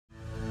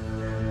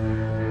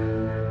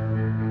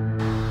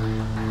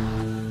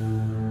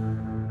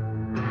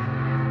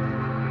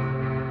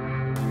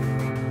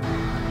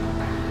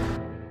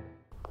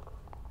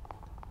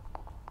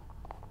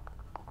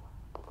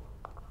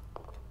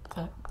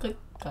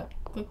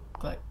click,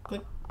 clack,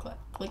 click, clack,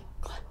 click,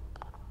 clack.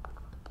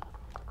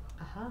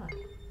 Aha.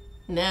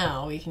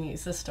 Now we can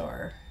use this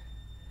door.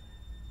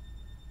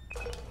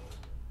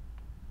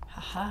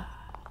 Haha.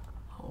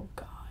 Oh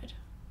god.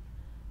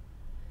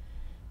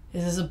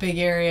 This is a big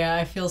area.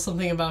 I feel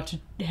something about to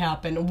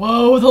happen.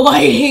 Whoa, the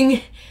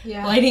lighting!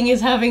 Yeah. Lighting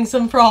is having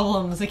some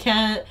problems. I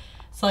can't...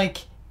 It's like,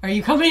 are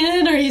you coming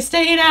in or are you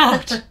staying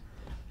out?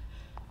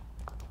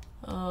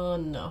 Oh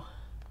no.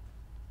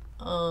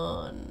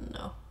 Oh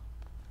no.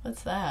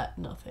 What's that?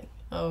 Nothing.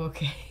 Oh,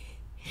 okay.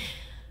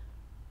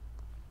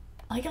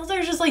 I like how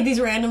there's just like these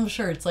random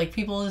shirts, like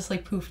people just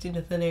like poofed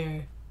into thin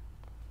air.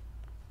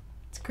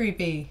 It's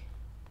creepy.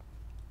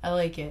 I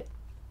like it.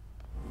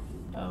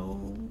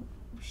 Oh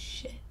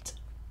shit.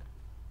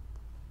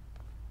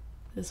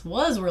 This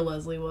was where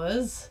Leslie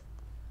was.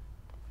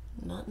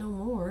 Not no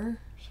more,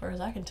 as far as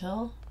I can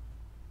tell.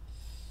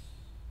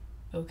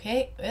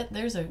 Okay,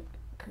 there's a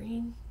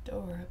green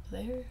door up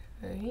there.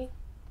 Alright.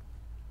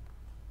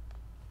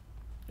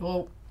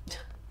 Whoa.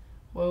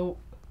 Whoa.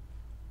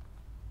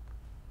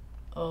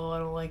 Oh, I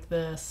don't like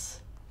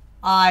this.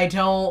 I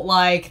don't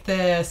like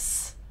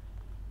this.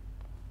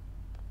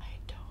 I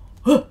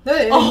don't.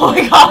 Oh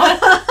my god!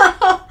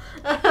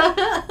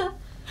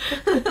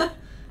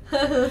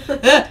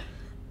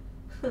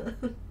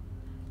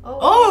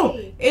 Oh!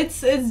 Hey.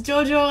 It's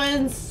Jojo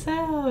and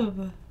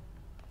Seb.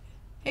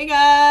 Hey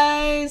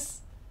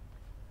guys!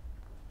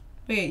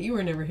 Wait, you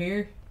were never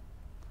here.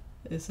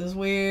 This is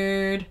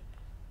weird.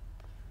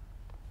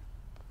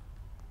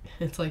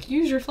 It's like,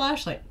 use your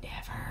flashlight.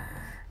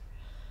 Never.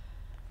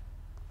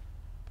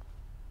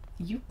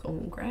 You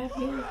gonna grab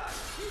me?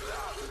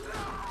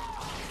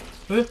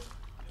 Huh?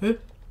 Huh?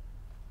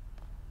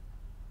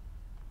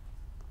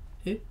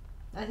 Huh?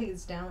 I think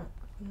it's down.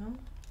 No?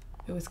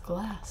 It was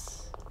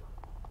glass.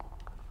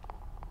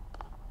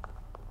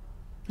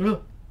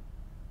 Hello?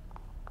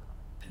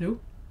 Hello?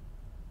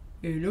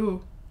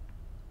 Hello?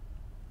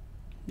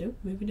 Nope,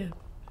 maybe not.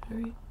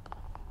 Alright.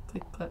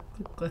 Click, clack,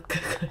 click, clack,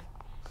 click, clack.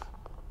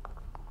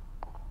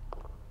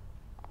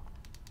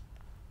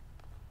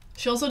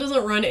 She also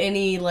doesn't run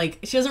any, like,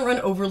 she doesn't run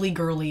overly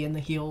girly in the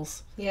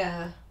heels.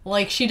 Yeah.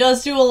 Like, she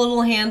does do a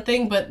little hand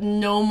thing, but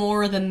no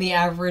more than the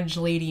average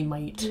lady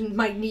might.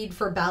 Might need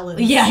for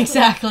balance. Yeah,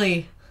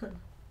 exactly.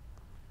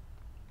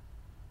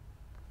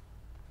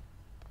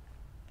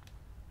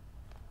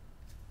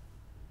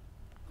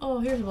 Oh,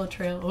 here's a blood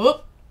trail.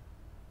 Oh!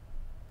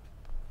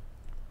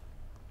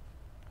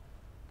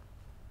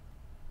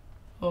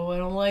 Oh, I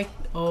don't like...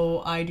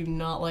 Oh, I do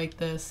not like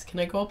this. Can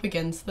I go up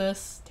against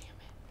this? Damn it.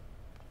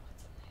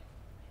 What's in there?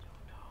 I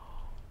don't know.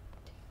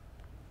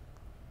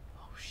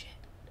 Oh, shit.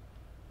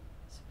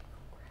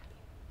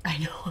 I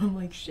know, I'm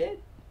like,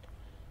 shit.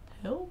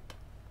 Help.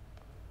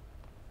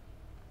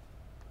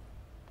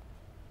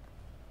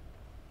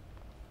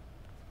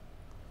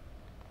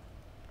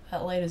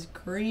 That light is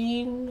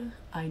green.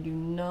 I do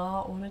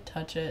not want to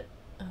touch it.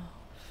 Oh,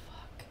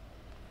 fuck.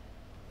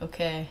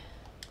 Okay.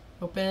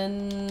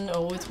 Open.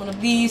 Oh, it's one of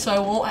these, so I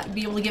won't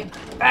be able to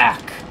get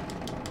back.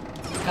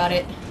 Got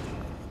it.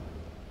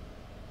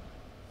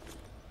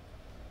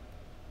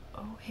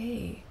 Oh,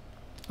 hey.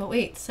 Oh,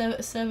 wait.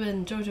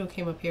 Seven. Jojo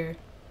came up here.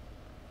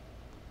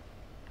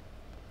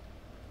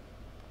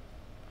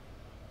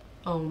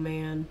 Oh,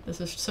 man.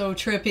 This is so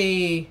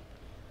trippy.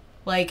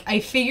 Like, I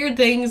figured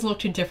things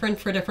looked different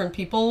for different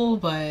people,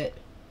 but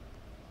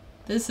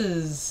this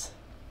is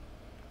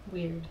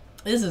weird.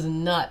 This is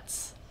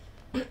nuts.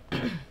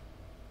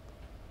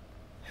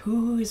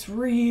 Who is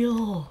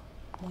real?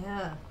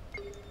 Yeah.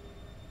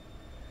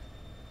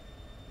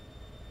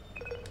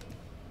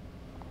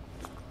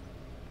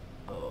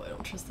 Oh, I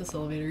don't trust this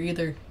elevator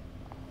either.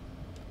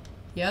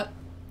 Yep.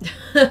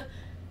 Oh,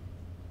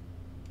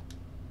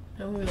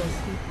 we'll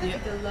see.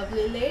 Yep. The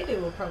lovely lady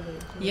will probably.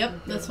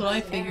 Yep, that's what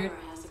I figured.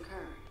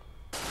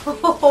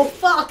 Oh,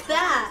 fuck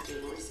that!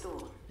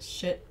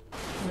 Shit.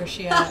 Where's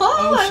she at?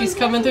 Oh, she's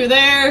coming through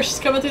there! She's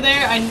coming through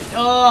there!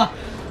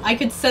 I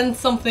could sense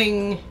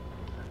something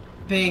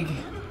big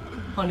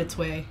on its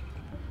way.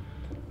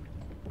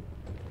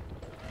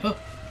 Oh.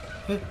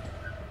 Oh.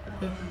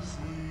 Oh.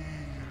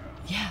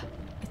 Yeah,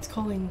 it's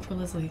calling for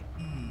Leslie.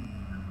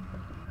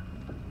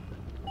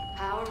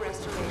 Power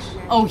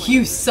restoration. Oh,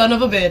 you son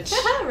of a bitch!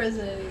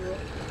 Resident Evil.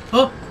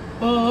 Oh.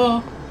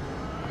 Oh.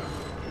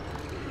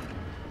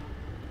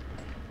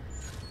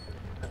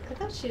 I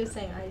thought she was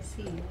saying I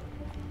see you. I'm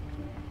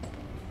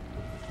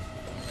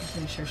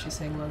pretty sure she's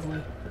saying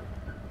Leslie.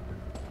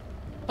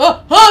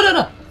 Oh! Oh, no,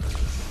 no!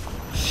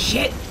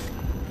 Shit!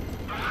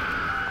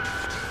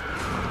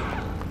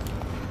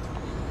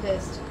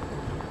 Pissed.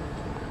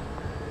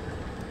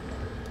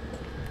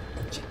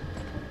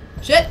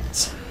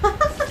 Shit!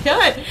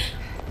 God!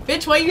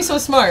 Bitch, why are you so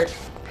smart?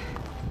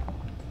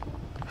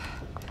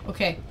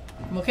 Okay.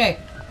 I'm okay.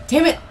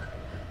 Damn it!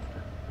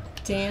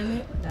 Damn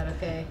it. Not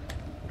okay.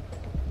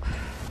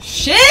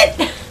 Shit!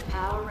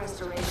 Power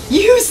restoration.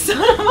 You son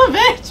of a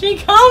bitch! Be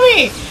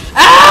coming!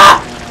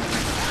 Ah!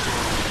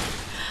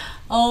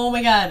 Oh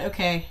my god,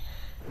 okay.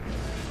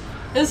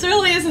 This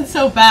really isn't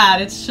so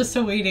bad. It's just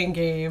a waiting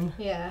game.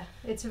 Yeah,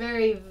 it's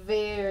very,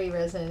 very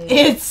Resident Evil.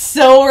 It's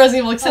so Resident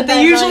Evil, except And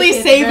they I usually like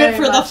it save it very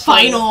for the much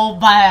final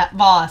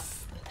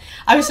boss.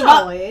 I was Not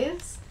about.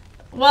 always.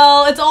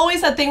 Well, it's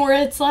always that thing where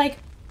it's like,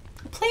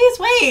 please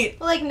wait.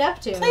 Well, like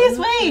Neptune. Please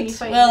when you wait.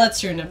 fight Well, that's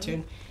true,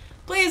 Neptune.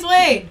 Please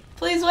wait.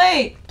 Please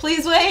wait.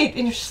 Please wait.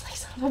 And you're just like,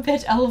 son of a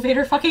bitch,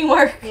 elevator fucking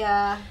work.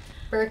 Yeah,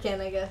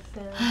 Birkin, I guess.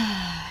 Yeah. You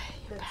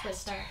It's like that.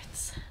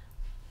 bastards.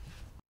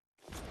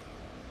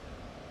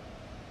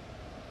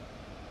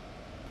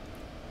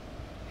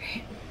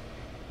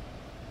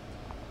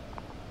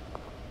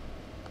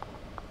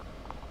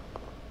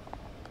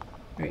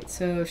 Alright,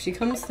 so if she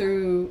comes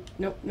through...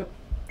 Nope, nope.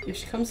 If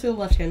she comes through the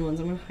left-hand ones,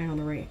 I'm gonna hide on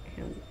the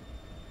right-hand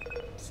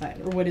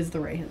side. Or what is the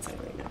right-hand side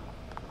right now?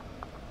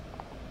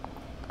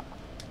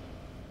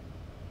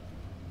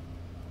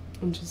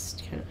 I'm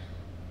just kind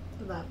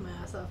of... Laugh my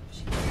ass off.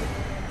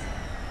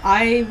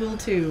 I will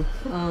too.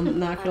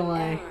 Not gonna An lie.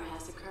 error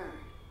has occurred.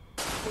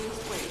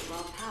 Please wait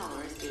while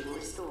power is being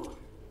restored.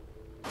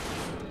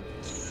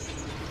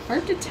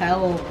 Hard to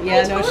tell.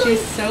 Yeah, no, totally-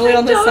 she's solely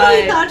on the I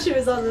side. thought she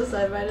was on the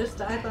side, but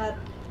I thought,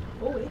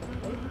 oh wait.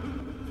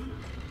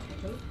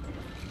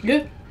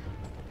 Good.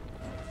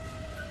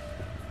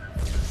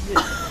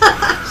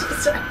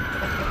 Sorry.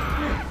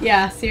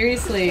 Yeah,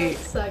 seriously. That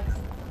sucks.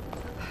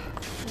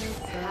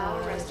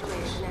 Power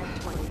restoration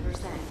at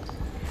 20%.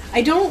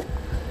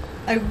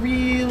 I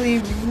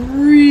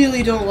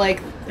really don't like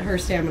her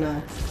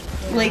stamina.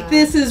 Like,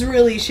 this is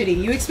really shitty.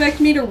 You expect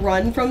me to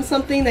run from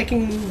something that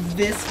can move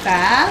this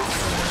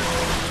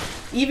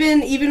fast?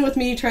 Even with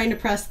me trying to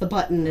press the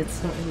button,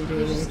 it's not really doing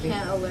You just anything.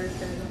 can't alert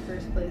her in the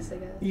first place, I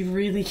guess. You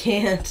really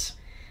can't.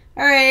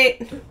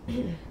 Alright.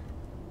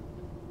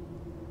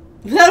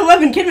 Without a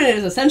weapon, Kidman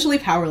is essentially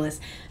powerless.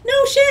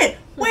 No shit!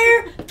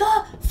 Where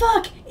the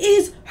fuck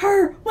is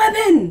her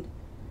weapon?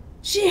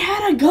 She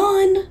had a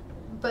gun.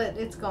 But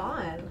it's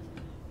gone.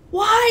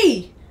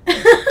 Why?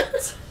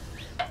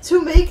 To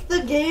make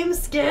the game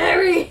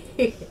scary!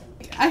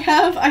 I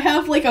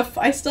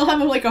still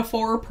have like a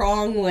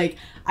 4-prong like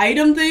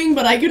item thing,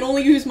 but I can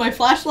only use my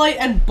flashlight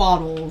and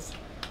bottles.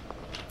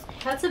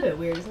 That's a bit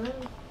weird, isn't it?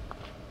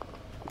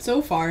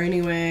 So far,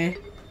 anyway.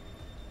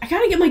 I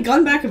gotta get my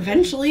gun back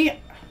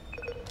eventually.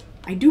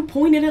 I do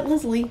point it at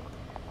Leslie.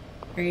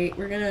 Alright,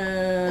 we're gonna...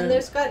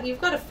 And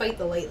you've got to fight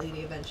the light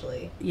lady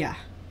eventually. Yeah.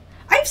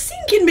 I've seen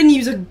Kidman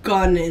use a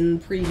gun in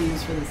previews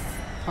for this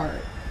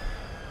part.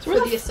 So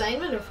For the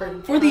assignment or for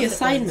the consequence?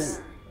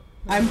 assignment.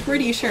 I'm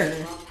pretty sure.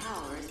 While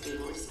power is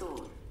being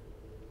restored.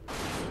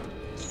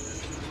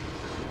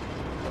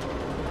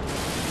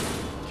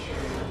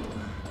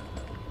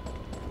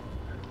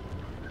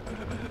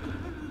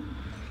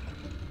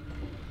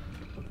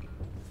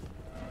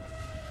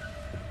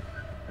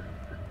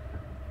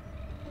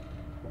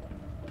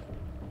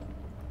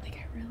 Like,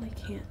 I really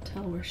can't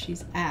tell where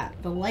she's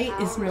at. The light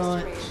is Power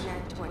not restoration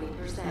at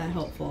 20%. that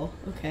helpful.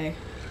 Okay.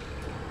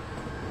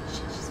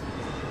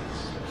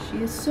 She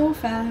is so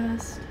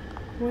fast.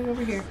 Going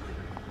over here.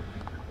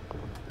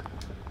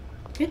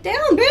 Get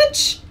down,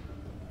 bitch!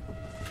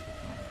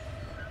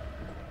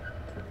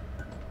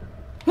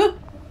 Huh.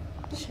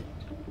 Shit.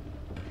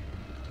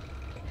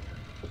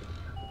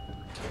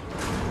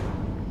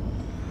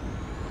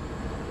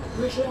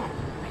 Where's she at?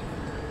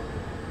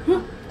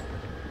 Huh.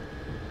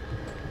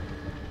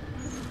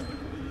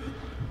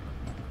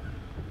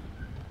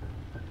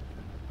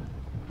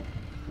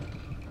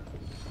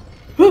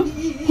 Huh.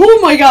 Oh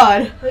my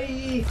god!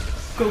 Hey.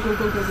 Go, go,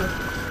 go, go,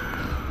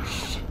 go.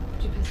 Shit.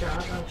 Did you piss her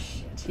off? Oh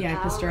shit. Yeah, I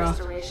Power pissed her off.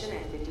 restoration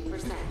at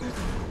 50%.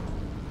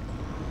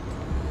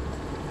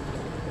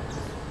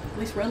 At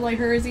least red light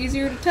her is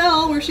easier to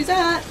tell where she's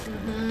at.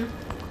 Mm-hmm.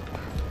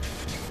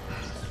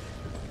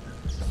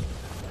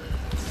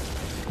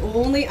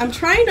 Only I'm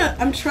trying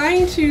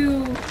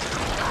to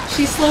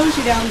she slows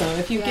you down though.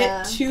 If you Yeah.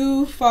 get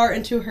too far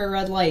into her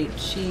red light,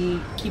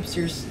 she keeps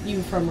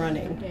you from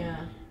running. Yeah.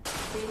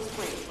 Please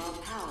wait while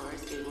power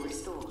is being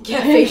restored.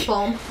 Yeah,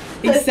 facepalm.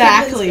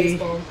 Exactly.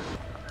 Facepalm.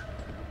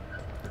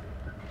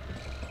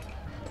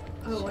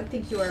 Oh, I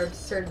think you are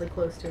absurdly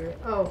close to her.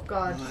 Oh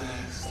god.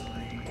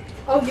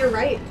 Oh, you're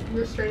right.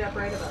 You're straight up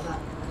right about that.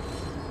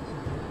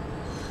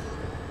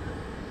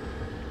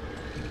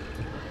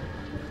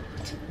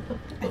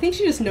 I think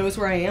she just knows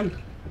where I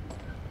am.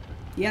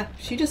 Yeah,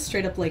 she just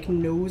straight up like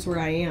knows where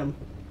I am.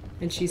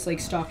 And she's like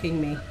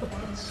stalking me.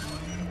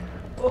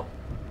 Oh,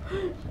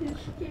 she's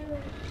scary.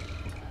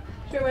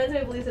 She reminds me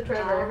of Lisa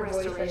Trevor. Power Her voice.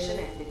 restoration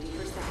I at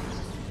 50%.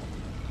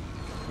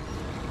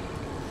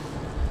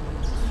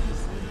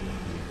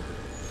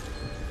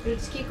 Dude,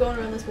 just keep going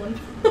around this one.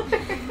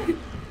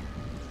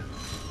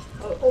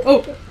 oh,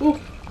 Oh,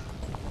 oh.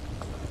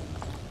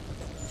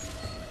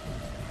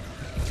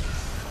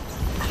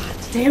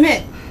 Damn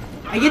it!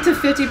 I get to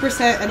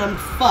 50% and I'm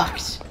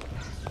fucked.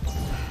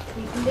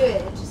 You can do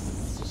it.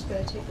 It's just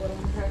gonna take a little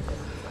more practice.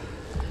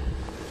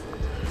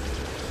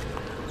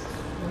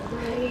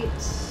 Alright.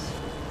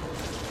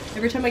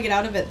 Every time I get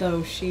out of it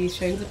though, she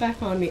shines it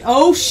back on me.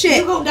 Oh shit!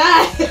 You go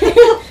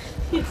die!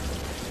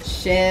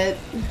 Shit.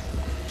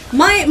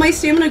 My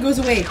stamina goes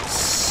away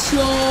so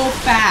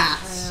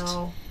fast. I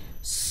know.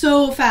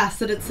 So fast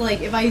that it's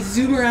like if I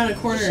zoom around a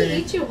corner. Did she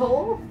eat you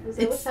whole? Is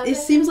that what's happening? It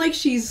seems like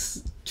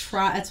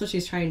that's what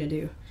she's trying to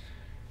do.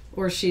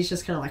 Or she's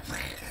just kind of like...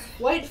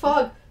 White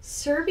Fog.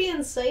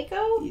 Serbian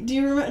Psycho? Don't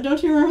you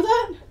remember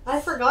that?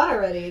 I forgot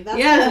already. That's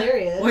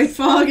hilarious. White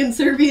Fog and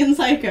Serbian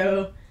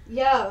Psycho.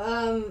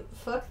 Yeah,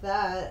 fuck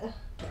that.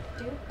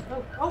 Dude.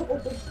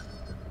 Oh.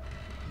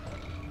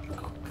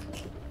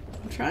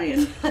 I'm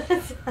trying.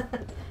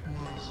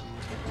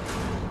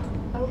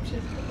 Oh,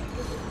 shit.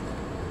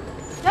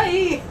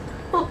 Hey!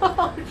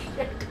 Oh,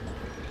 shit.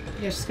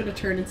 Yeah, she's gonna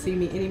turn and see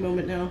me any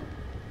moment now.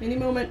 Any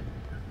moment.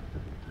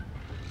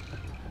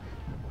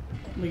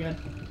 Oh my god.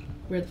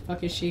 Where the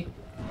fuck is she?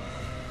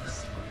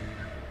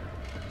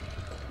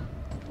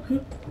 Oh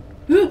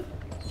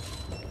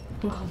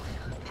my god.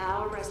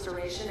 Power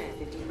restoration at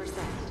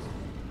 50%.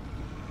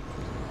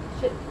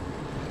 Shit.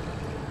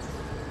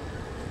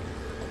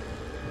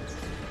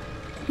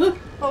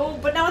 Oh,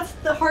 but now it's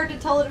hard to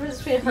tell the difference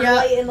between her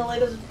light and the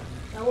light of the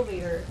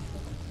elevator.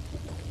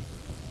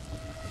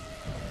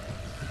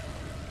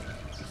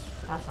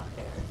 That's not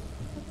fair.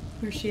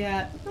 Where's she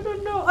at? I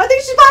don't know. I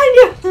think she's behind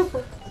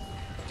you!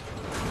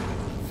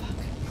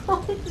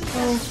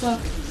 Oh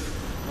fuck.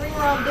 Bring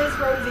her on this,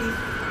 Rosie.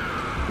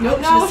 Nope,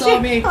 No, she just saw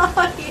me.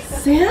 Yeah.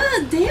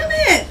 Santa, damn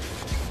it!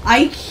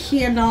 I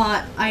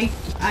cannot.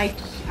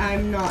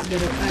 I'm not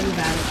good at. I'm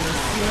bad at this.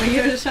 You wanna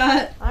give it a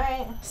shot?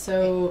 Alright.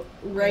 So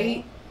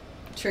right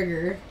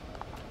trigger.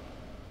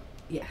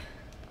 Yeah.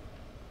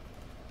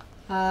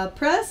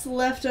 Press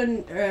left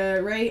on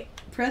right.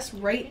 Press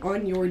right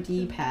on your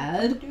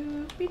D-pad.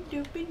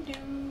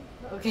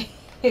 Okay.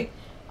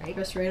 Right.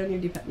 Press right on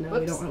your D-pad. No,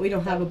 Whoops. we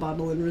don't have a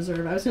bottle in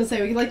reserve. I was gonna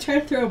say we could like try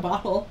to throw a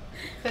bottle.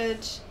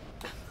 Bitch.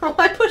 Oh,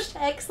 I pushed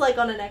X like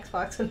on an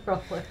Xbox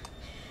controller.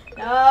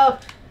 No.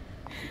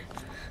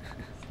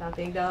 Stop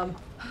being dumb.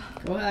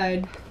 Go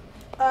ahead.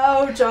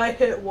 Ouch, I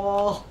hit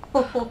wall.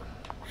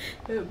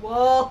 Hit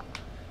wall.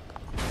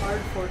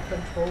 Hard for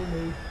control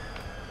me.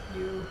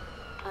 You.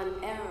 An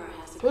error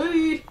has occurred.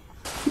 Wait.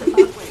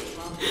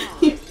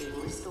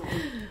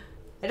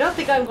 I don't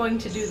think I'm going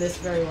to do this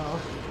very well.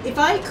 If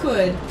I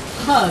could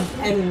hug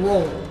and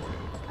roll,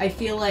 I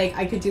feel like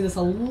I could do this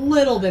a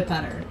little bit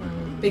better.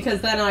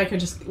 Because then I could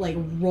just, like,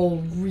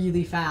 roll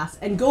really fast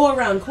and go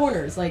around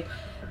corners. Like,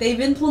 they've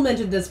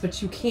implemented this, but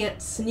you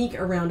can't sneak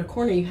around a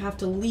corner. You have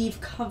to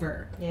leave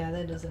cover. Yeah,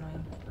 that is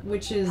annoying.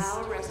 Which is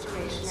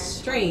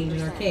strange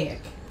and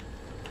archaic.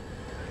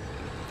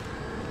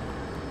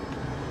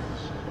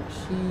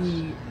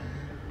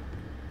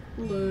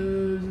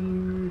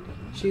 Leslie.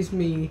 She's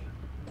me.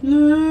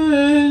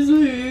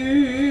 Leslie.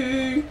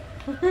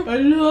 I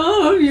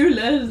love you,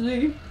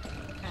 Leslie.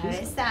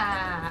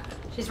 Stop.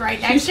 She's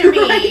right next She's to me.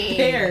 right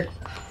there.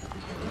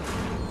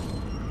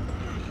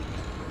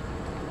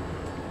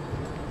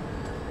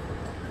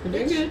 You're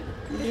doing good.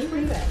 You're doing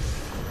pretty bad.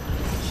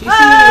 She's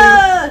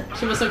seeing you.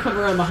 She must have come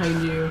around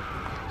behind you.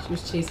 She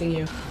was chasing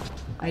you.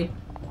 I.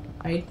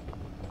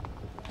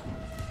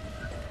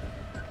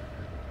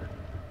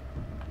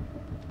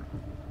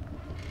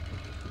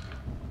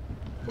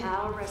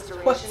 Power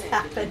restoration. What's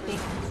happening?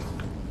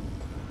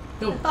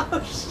 Go.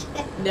 Oh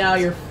shit. Now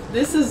you're.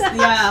 This is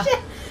yeah. Shit.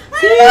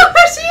 I don't know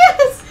where she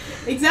is.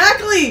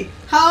 Exactly.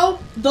 How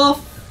the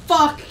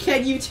fuck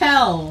can you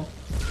tell?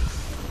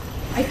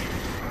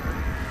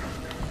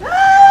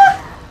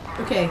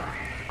 Okay.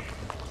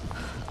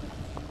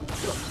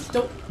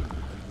 Don't.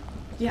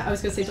 Yeah, I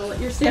was gonna say don't let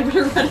your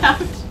stamina run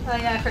out. Oh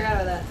yeah, I forgot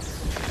about that.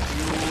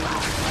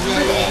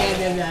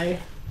 Yeah.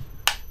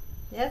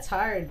 Yeah, it's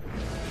hard.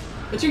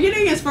 But you're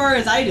getting as far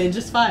as I did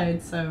just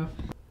fine, so.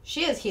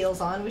 She has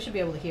heels on. We should be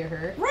able to hear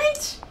her.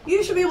 Right?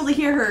 You should be able to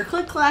hear her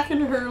click clacking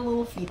her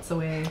little feet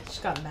away. She's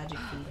got magic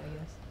feet, I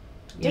guess.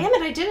 Yeah. Damn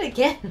it, I did it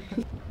again.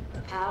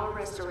 Power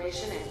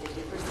restoration at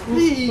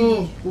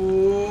 50%.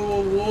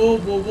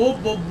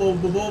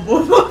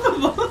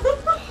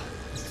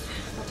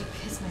 About to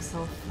piss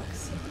myself. Fuck's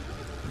sake.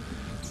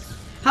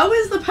 How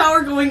is the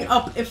power going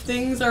up if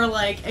things are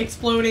like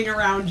exploding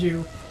around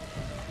you?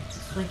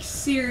 Like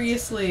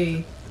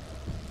seriously.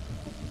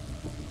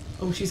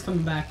 Oh, she's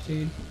coming back,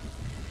 dude.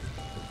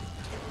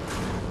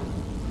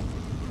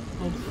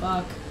 Oh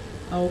fuck.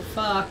 Oh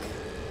fuck.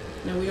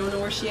 No, we don't know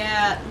where she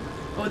at.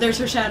 Oh, there's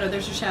her shadow.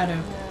 There's her shadow.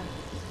 Yeah.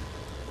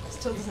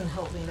 Still doesn't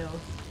help me though.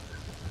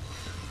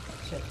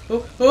 Shit.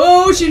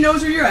 Oh, she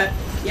knows where you're at.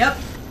 Yep.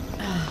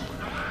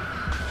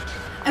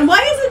 And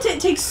why does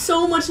it take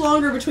so much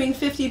longer between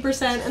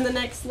 50% and the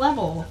next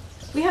level?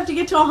 We have to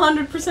get to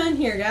 100%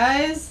 here,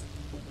 guys.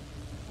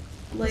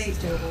 Like, This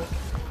is doable.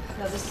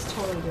 No, this is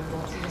totally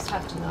doable. You just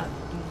have to not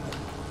be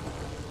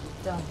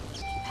dumb.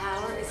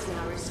 Power is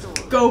now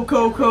restored. go,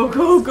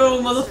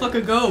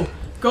 motherfucker, go.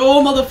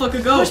 Go,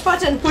 motherfucker, go. Push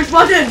button! Push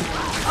button!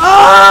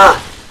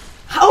 Ah!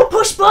 How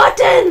push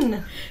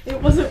button?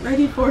 It wasn't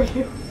ready for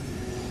you.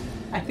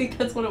 I think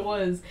that's what it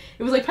was.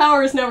 It was like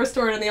power is now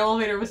restored and the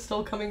elevator was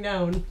still coming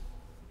down.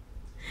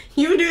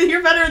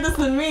 You're better at this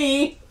than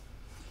me.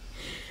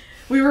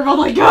 We were both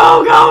like,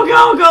 go, go,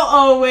 go, go.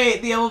 Oh,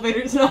 wait, the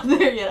elevator's not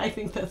there yet. I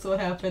think that's what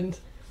happened.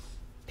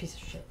 Piece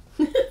of shit.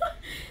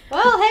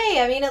 Well,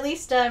 hey, I mean, at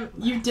least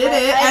you did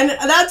it, and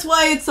that's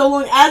why it's so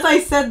long. As I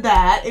said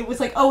that, it was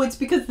like, oh, it's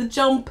because the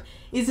jump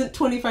isn't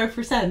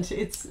 25%.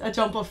 It's a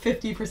jump of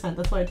 50%.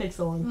 That's why it takes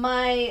so long.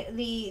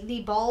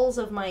 The balls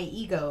of my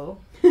ego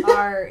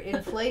are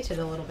inflated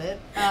a little bit.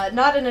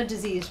 Not in a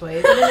diseased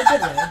way, but in a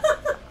good way.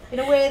 In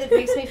a way that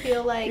makes me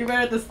feel like... You're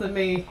better at this than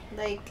me.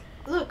 Like,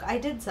 look, I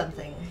did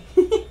something.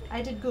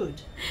 I did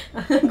good.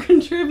 I'm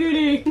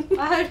contributing.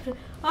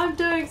 I'm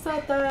doing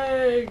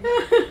something.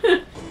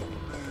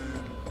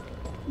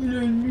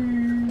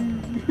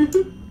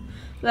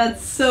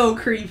 That's so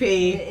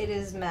creepy. It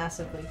is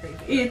massively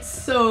creepy. It's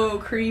so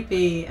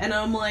creepy. And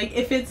I'm like,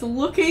 if it's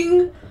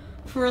looking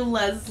for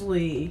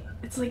Leslie,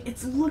 it's like,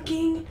 it's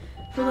looking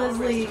for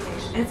Leslie,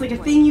 and it's like a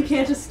thing you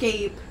can't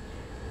escape,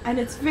 and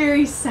it's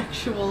very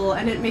sexual,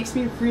 and it makes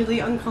me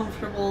really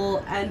uncomfortable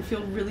and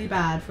feel really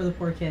bad for the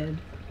poor kid.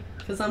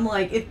 Because I'm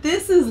like, if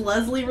this is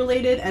Leslie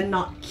related and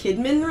not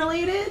Kidman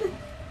related...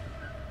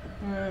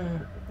 Yeah,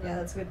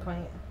 that's a good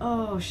point.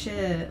 Oh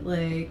shit,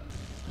 like...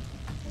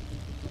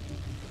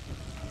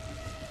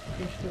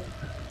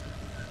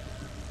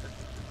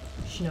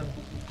 Snow.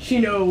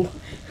 Snow.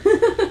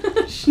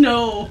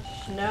 Snow.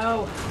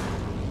 Snow.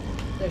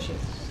 There she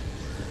is.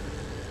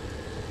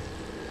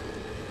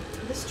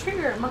 This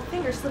trigger, my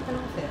finger's slipping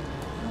off it.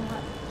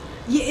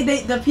 Yeah,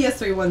 the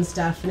PS3 ones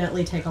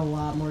definitely take a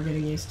lot more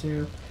getting used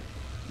to.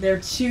 They're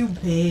too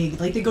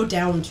big. Like, they go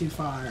down too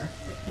far.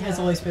 It has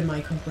always been my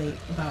complaint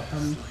about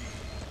them.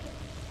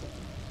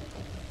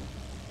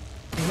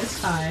 And this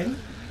time...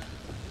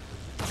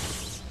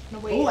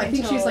 Oh, I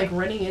think she's, like,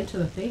 running into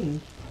the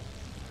thing.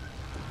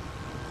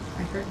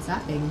 I heard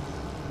zapping.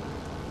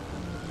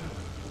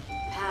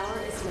 Power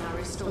is now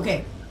restored.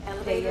 Okay.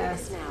 Elevator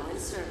is now in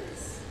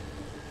service.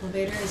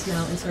 Elevator is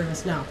now in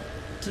service. Now,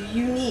 do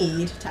you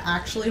need to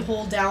actually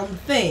hold down the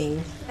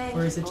thing,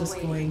 or is it just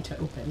going to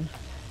open?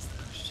 That's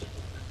the question.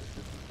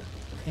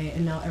 Okay,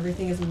 and now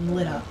everything is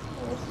lit up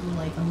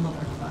like a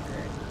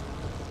motherfucker.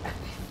 I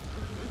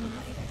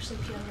might actually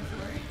pee on the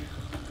floor.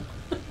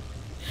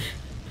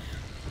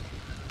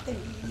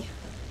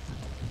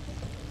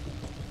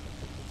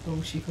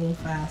 Oh, she's going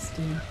fast,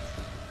 dude.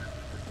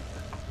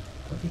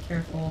 But be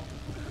careful.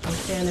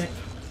 Don't panic.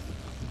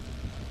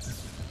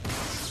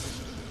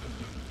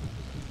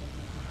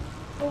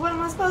 Well, what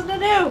am I supposed to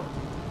do?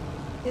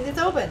 It's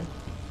open.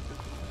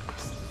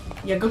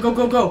 Yeah, go, go,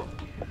 go, go!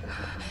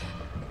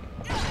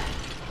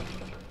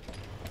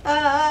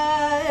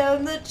 I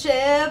am the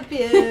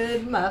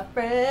champion, my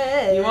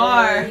friend. You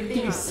are.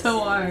 You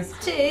so are.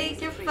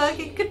 Take your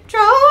fucking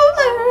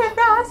controller in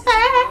my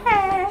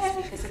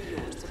hand.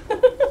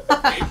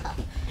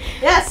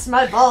 Yes,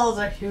 my balls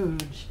are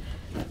huge.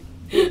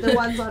 The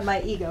ones on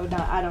my ego, no,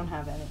 I don't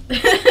have any.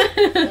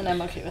 And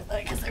I'm okay with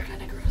that because they're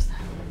kind of gross now.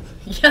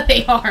 Yeah,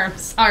 they are. I'm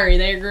sorry,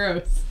 they're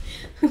gross.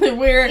 They're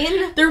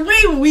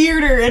way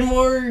weirder and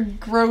more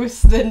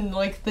gross than,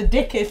 like, the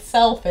dick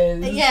itself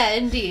is. Yeah,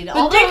 indeed.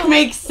 The dick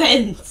makes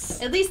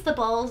sense. At least the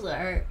balls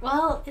are,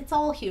 well, it's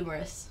all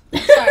humorous.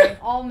 Sorry,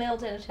 all male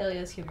genitalia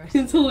is humorous.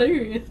 It's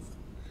hilarious.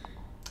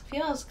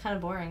 Female's kind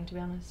of boring, to be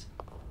honest.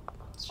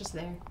 It's just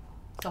there.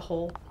 It's a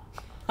hole.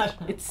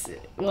 It's,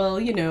 well,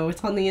 you know,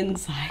 it's on the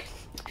inside.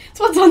 It's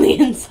what's on the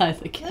inside.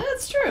 Like,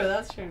 that's true,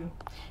 that's true.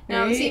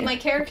 Now, right? see, my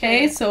character...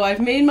 Okay, so I've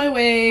made my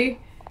way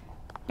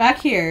back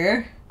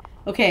here.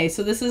 Okay,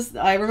 so this is,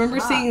 I remember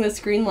seeing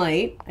this green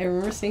light. I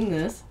remember seeing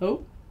this.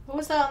 Oh. What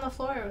was that on the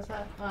floor? Was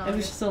that... Oh, it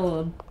was just a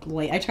little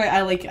light.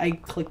 I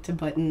clicked a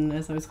button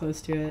as I was close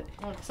to it.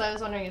 Because I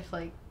was wondering if,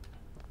 like,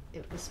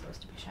 it was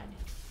supposed to be shiny.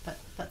 But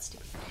that's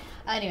stupid.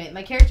 Anyway,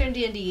 my character in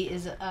D&D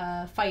is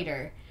a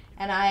fighter.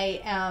 And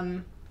I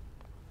am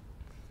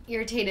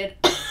irritated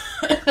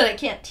that I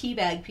can't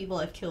teabag people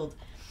I've killed.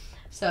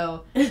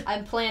 So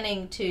I'm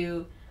planning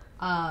to,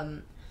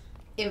 when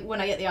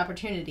I get the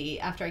opportunity,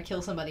 after I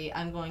kill somebody,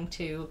 I'm going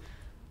to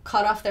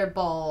cut off their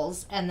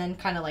balls and then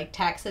kind of like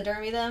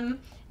taxidermy them.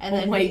 And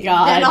then,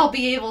 then I'll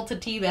be able to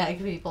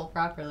teabag people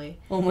properly.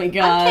 Oh my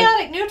god. I'm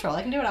chaotic neutral.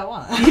 I can do what I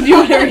want. You can do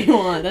whatever you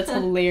want. That's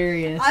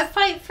hilarious. I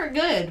fight for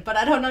good, but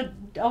I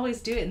don't always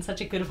do it in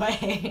such a good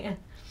way.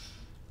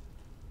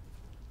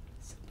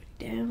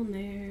 Down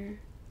there.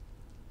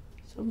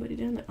 Somebody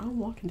down there. I'm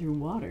walking through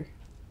water.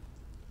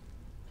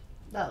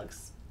 That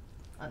looks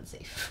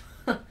unsafe.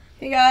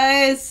 Hey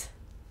guys!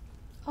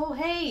 Oh,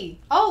 hey!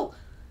 Oh!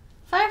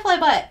 Firefly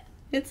butt!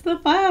 It's the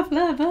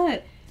firefly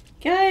butt!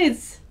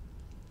 Guys!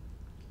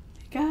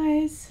 Hey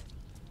guys!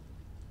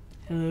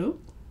 Hello?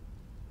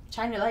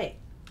 Shine your light.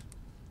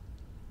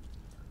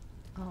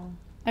 Oh.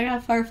 I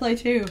got firefly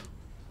too.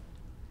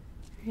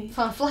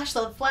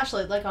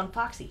 Flashlight like on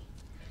Foxy.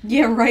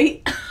 Yeah,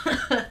 right?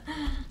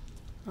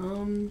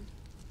 Let's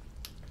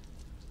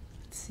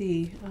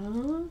see.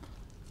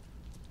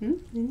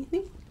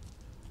 Anything?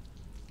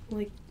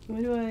 Like,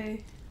 what do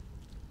I...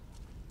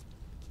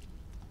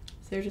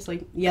 Is there just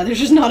like... Yeah, there's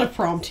just not a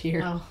prompt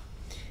here. Oh.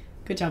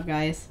 Good job,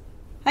 guys.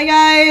 Hi,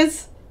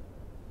 guys!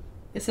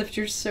 Except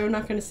you're so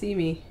not gonna see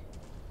me.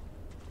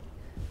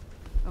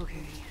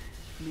 Okay,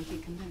 make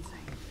it convincing.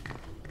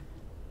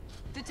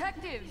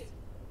 Detectives!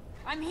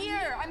 I'm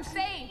here! I'm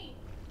safe!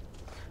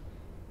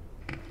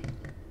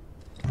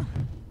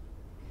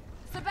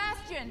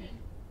 Sebastian!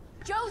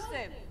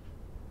 Joseph!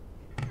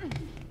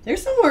 They're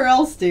somewhere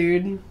else,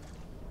 dude.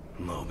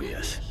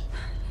 Mobius.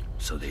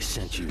 So they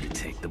sent you to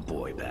take the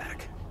boy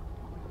back.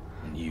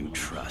 And you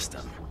trust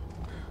him.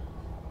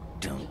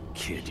 Don't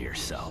kid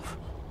yourself.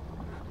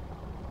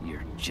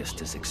 You're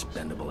just as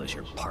expendable as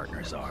your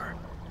partners are.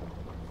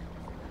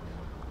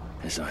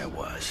 As I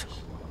was.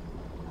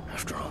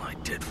 After all I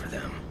did for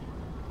them.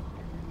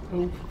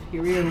 Oh,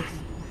 here we go.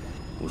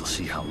 We'll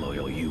see how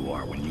loyal you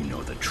are when you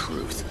know the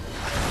truth.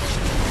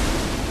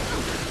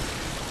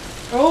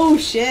 Oh,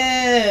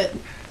 shit!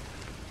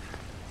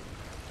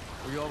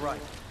 Are you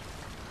alright?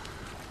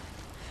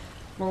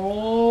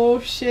 Oh,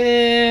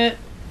 shit!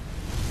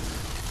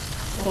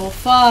 Oh,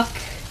 fuck!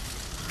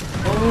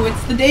 Oh,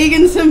 it's the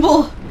Dagon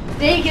symbol!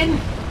 Dagon!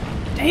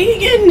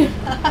 Dagon!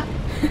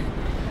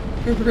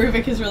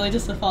 Rubik is really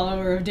just a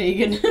follower of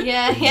Dagon.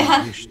 Yeah,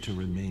 yeah. You wish to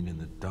remain in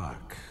the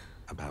dark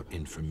about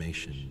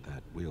information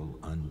that will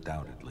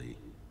undoubtedly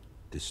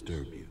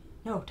disturb you.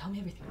 No, tell me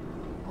everything.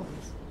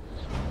 Always.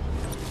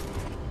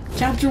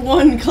 Chapter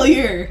 1,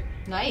 clear!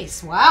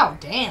 Nice. Wow,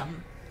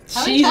 damn.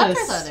 How many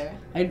chapters are there?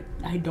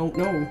 I don't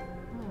know.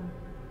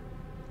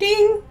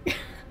 Ding!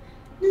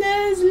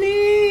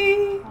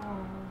 Leslie!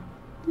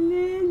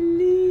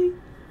 Leslie!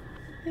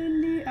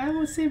 Leslie. I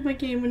will save my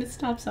game when it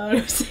stops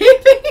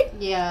auto-saving.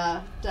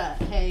 Yeah,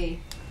 hey.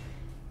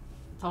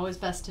 It's always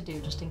best to do,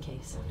 just in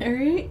case.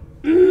 Alright.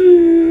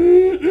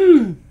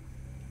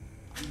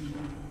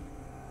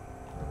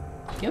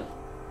 Yep.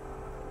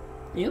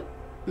 Yep. Yep.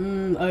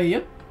 Oh,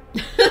 yep.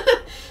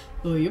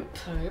 Yep.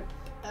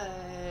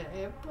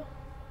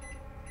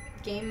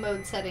 Game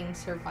mode setting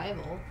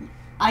survival.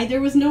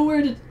 There was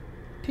nowhere to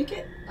pick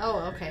it,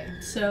 Oh, okay.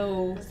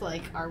 so... It's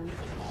like, are we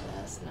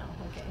badass? No,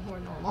 okay, we're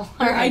normal.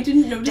 I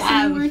didn't notice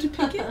Damn. anywhere to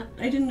pick it.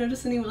 I didn't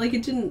notice any, like,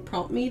 it didn't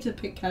prompt me to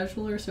pick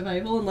casual or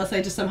survival unless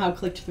I just somehow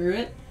clicked through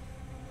it.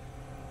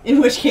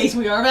 In which case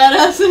we are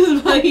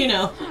badasses, but you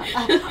know.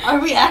 Are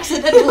we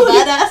accidental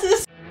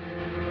badasses?